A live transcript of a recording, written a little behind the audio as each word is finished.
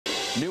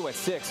New at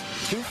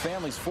 6, 2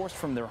 families forced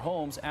from their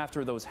homes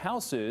after those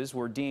houses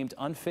were deemed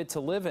unfit to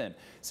live in.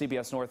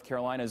 CBS North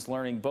Carolina is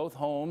learning both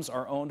homes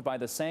are owned by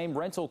the same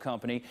rental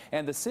company,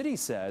 and the city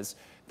says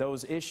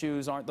those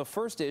issues aren't the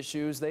first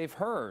issues they've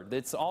heard.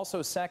 It's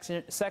also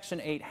Section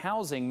 8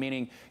 housing,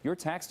 meaning your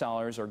tax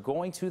dollars are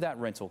going to that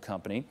rental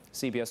company.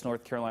 CBS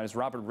North Carolina's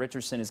Robert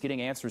Richardson is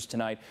getting answers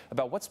tonight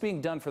about what's being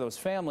done for those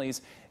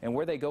families and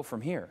where they go from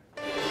here.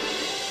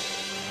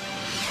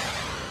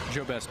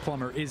 Jo Bess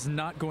Plummer is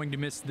not going to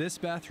miss this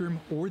bathroom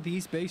or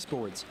these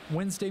baseboards.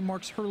 Wednesday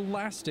marks her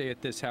last day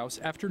at this house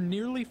after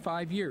nearly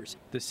 5 years.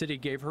 The city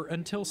gave her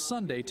until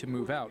Sunday to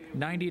move out,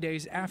 90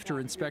 days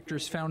after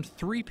inspectors found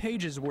 3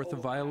 pages worth of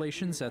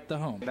violations at the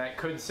home. That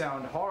could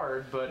sound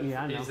hard, but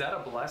is that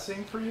a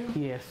blessing for you?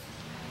 Yes.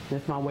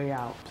 That's my way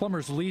out.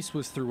 Plummer's lease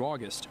was through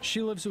August. She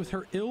lives with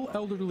her ill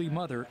elderly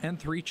mother and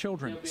 3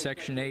 children.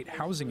 Section 8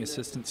 housing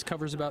assistance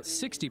covers about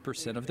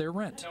 60% of their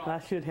rent.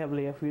 I should have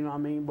left, you know what I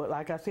mean? But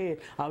like I said,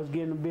 I was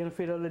getting the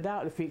benefit of the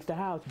doubt to fix the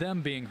house.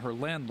 Them being her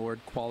landlord,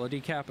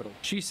 Quality Capital.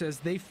 She says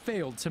they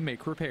failed to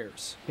make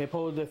repairs. They're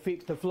supposed to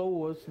fix the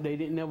floors. They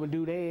didn't never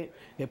do that.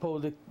 They're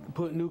supposed to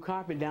put new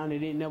carpet down. They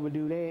didn't never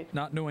do that.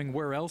 Not knowing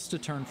where else to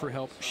turn for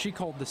help, she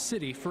called the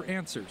city for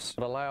answers.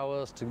 Allow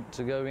us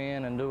to go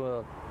in and do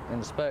a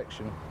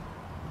inspection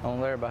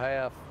on their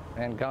behalf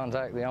and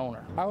contact the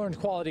owner. I learned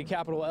Quality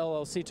Capital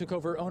LLC took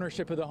over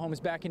ownership of the homes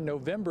back in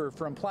November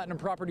from Platinum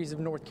Properties of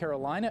North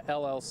Carolina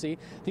LLC.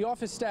 The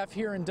office staff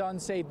here in Dunn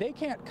say they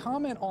can't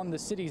comment on the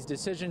city's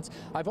decisions.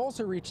 I've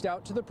also reached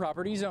out to the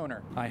property's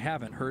owner. I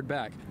haven't heard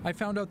back. I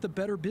found out the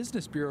Better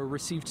Business Bureau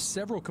received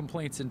several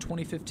complaints in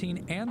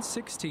 2015 and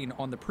 16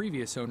 on the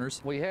previous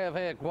owners. We have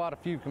had quite a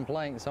few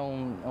complaints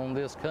on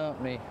this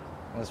company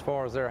as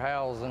far as their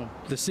housing.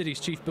 The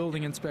city's chief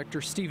building inspector,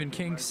 Stephen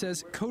King,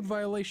 says code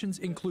violations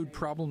include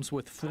problems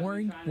with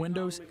flooring,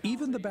 windows,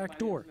 even the back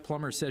door.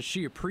 Plummer says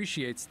she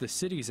appreciates the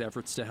city's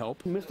efforts to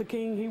help. Mr.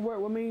 King, he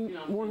worked with me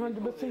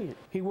 100%.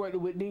 He worked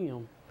with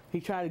them. He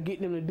tried to get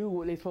them to do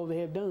what they're supposed to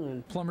have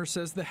done. Plummer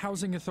says the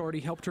housing authority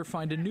helped her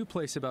find a new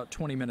place about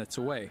 20 minutes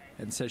away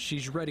and says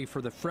she's ready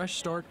for the fresh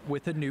start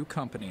with a new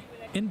company.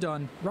 In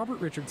Dunn, Robert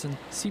Richardson,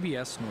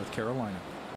 CBS North Carolina.